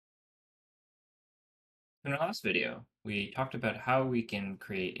In our last video, we talked about how we can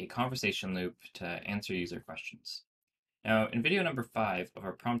create a conversation loop to answer user questions. Now, in video number 5 of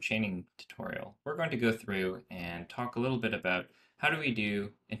our prompt chaining tutorial, we're going to go through and talk a little bit about how do we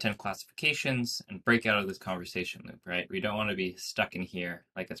do intent classifications and break out of this conversation loop, right? We don't want to be stuck in here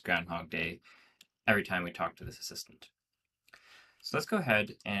like it's Groundhog Day every time we talk to this assistant. So let's go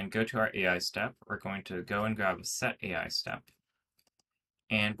ahead and go to our AI step. We're going to go and grab a set AI step.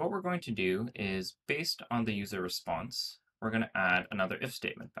 And what we're going to do is, based on the user response, we're going to add another if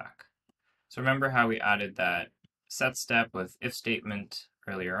statement back. So remember how we added that set step with if statement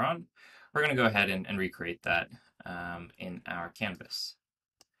earlier on? We're going to go ahead and recreate that in our canvas.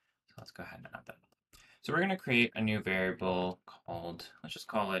 So let's go ahead and add that. So we're going to create a new variable called, let's just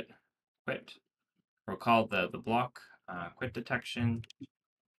call it quit. We'll call the block quit detection,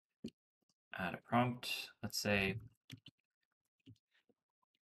 add a prompt. Let's say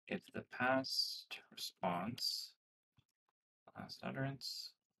if the past response, last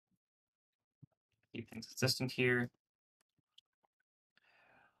utterance, keep things consistent here,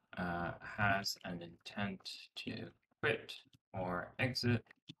 has an intent to quit or exit,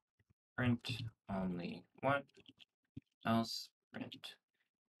 print only one, else print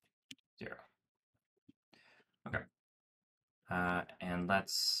 0. Okay. And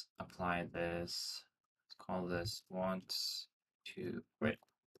let's apply this. Let's call this wants to quit.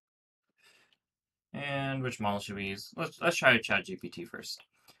 And which model should we use? Let's try ChatGPT first.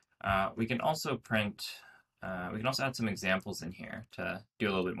 We can also print. We can also add some examples in here to do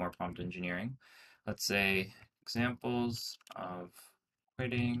a little bit more prompt engineering. Let's say examples of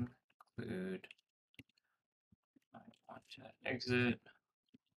quitting include I want to exit,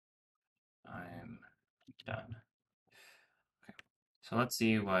 I'm done. Okay, so let's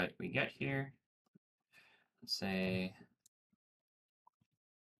see what we get here. Let's say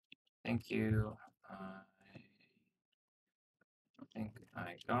thank you. I think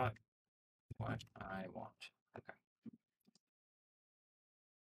I got what I want. Okay.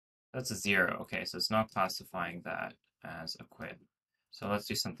 That's a 0. Okay, so it's not classifying that as a quit. So let's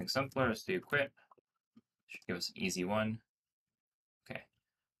do something simpler. Let's do quit. Should give us an easy one. Okay.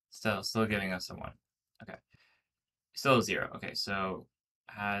 Still giving us a 1. Okay. Still a 0. Okay, so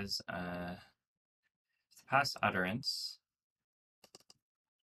has past utterance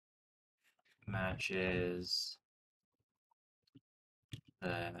matches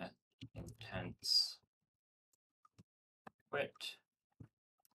the intents quit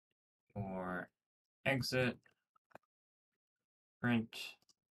or exit, print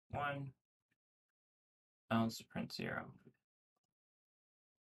 1, else print 0.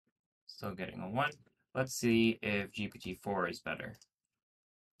 Still getting a 1. Let's see if GPT-4 is better.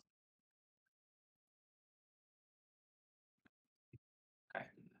 Okay.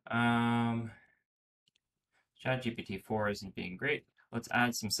 ChatGPT-4 isn't being great. Let's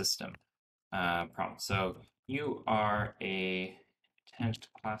add some system prompts. So you are a intent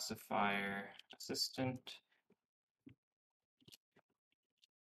classifier assistant.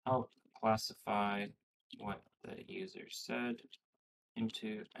 Help classify what the user said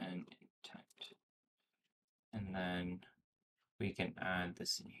into an intent. And then we can add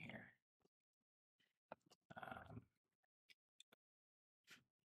this in here.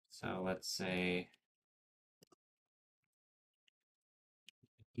 So let's say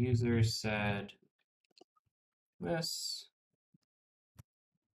user said this.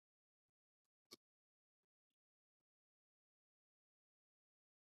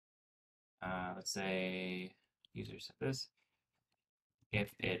 Let's say user said this.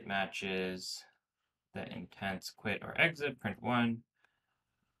 If it matches the intents quit or exit, print 1,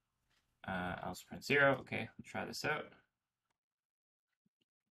 else print 0. Okay, let's try this out.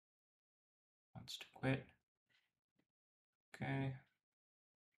 Wants to quit. Okay.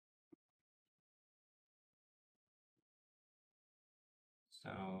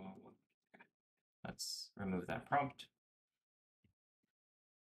 So let's remove that prompt.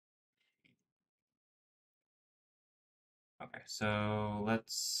 Okay, so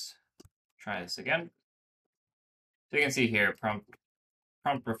let's try this again. So you can see here,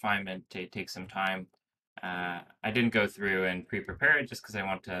 prompt refinement takes some time. I didn't go through and pre-prepare it just because I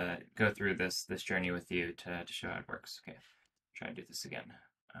want to go through this journey with you to show how it works. Okay, try to do this again.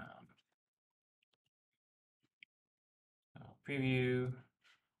 Preview,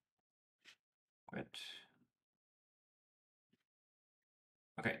 quit.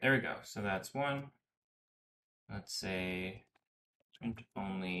 Okay, there we go. So that's 1. Let's say print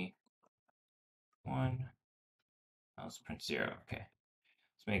only 1, else print 0. Okay,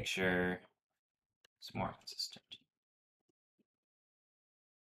 let's make sure it's more consistent.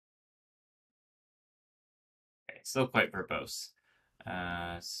 still quite verbose.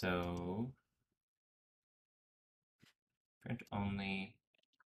 So print only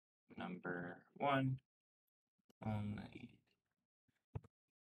number 1, only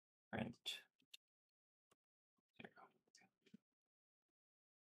print 0.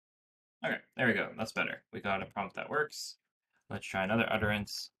 Okay, there we go. That's better. We got a prompt that works. Let's try another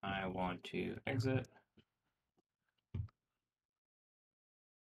utterance. I want to exit. Okay,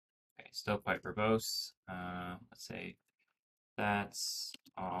 still quite verbose. Let's say that's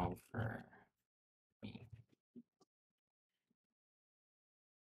all for me.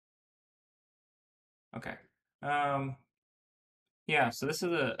 Okay. Yeah, so this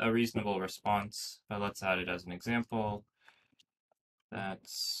is a reasonable response, but let's add it as an example.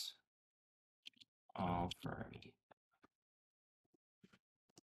 That's all for me.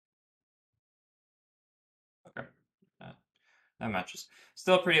 Okay. That matches.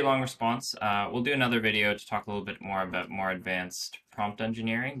 Still a pretty long response. We'll do another video to talk a little bit more about more advanced prompt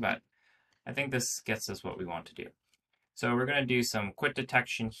engineering, but I think this gets us what we want to do. So we're going to do some quit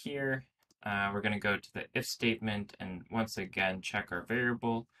detection here. We're going to go to the if statement and once again check our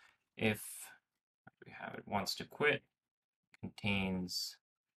variable. If we have it wants to quit, contains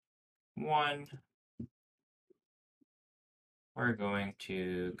 1, we're going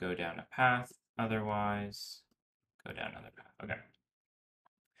to go down a path. Otherwise, go down another path. Okay.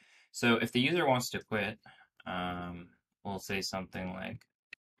 So if the user wants to quit, we'll say something like,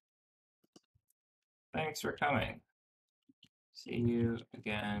 thanks for coming. See you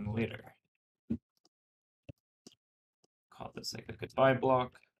again later. Call this like a goodbye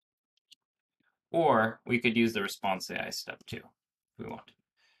block. Or we could use the response AI step 2 if we want.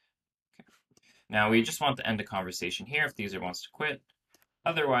 Okay. Now we just want to end the conversation here if the user wants to quit.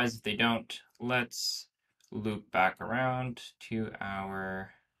 Otherwise, if they don't, let's loop back around to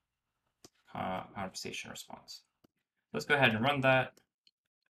our conversation response. Let's go ahead and run that.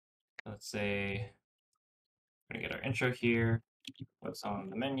 Let's say we're going to get our intro here. What's on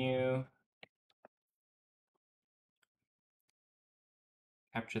the menu?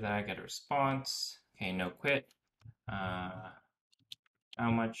 Capture that, get a response. Okay, no quit. How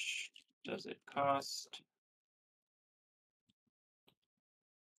much does it cost?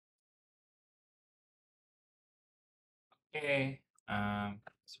 Okay.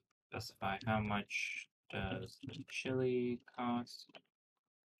 Specify how much does the chili cost?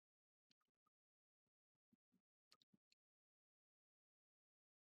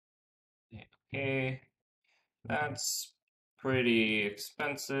 Okay, that's pretty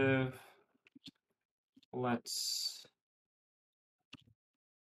expensive. Let's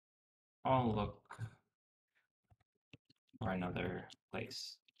all look for another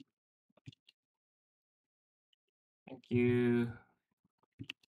place. Thank you.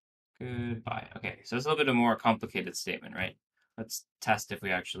 Goodbye. Okay, so it's a little bit of a more complicated statement, right? Let's test if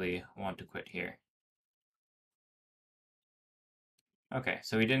we actually want to quit here. Okay,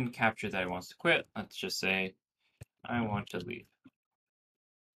 so we didn't capture that it wants to quit. Let's just say, I want to leave.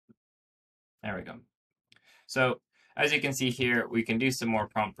 There we go. So as you can see here, we can do some more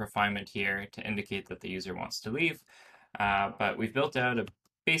prompt refinement here to indicate that the user wants to leave. But we've built out a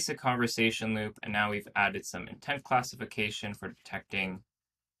basic conversation loop, and now we've added some intent classification for detecting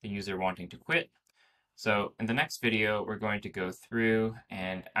the user wanting to quit. So in the next video, we're going to go through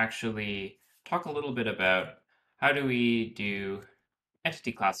and actually talk a little bit about how do we do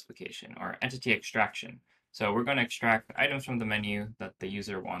entity classification or entity extraction. So we're going to extract items from the menu that the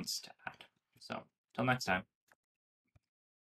user wants to add. So till next time.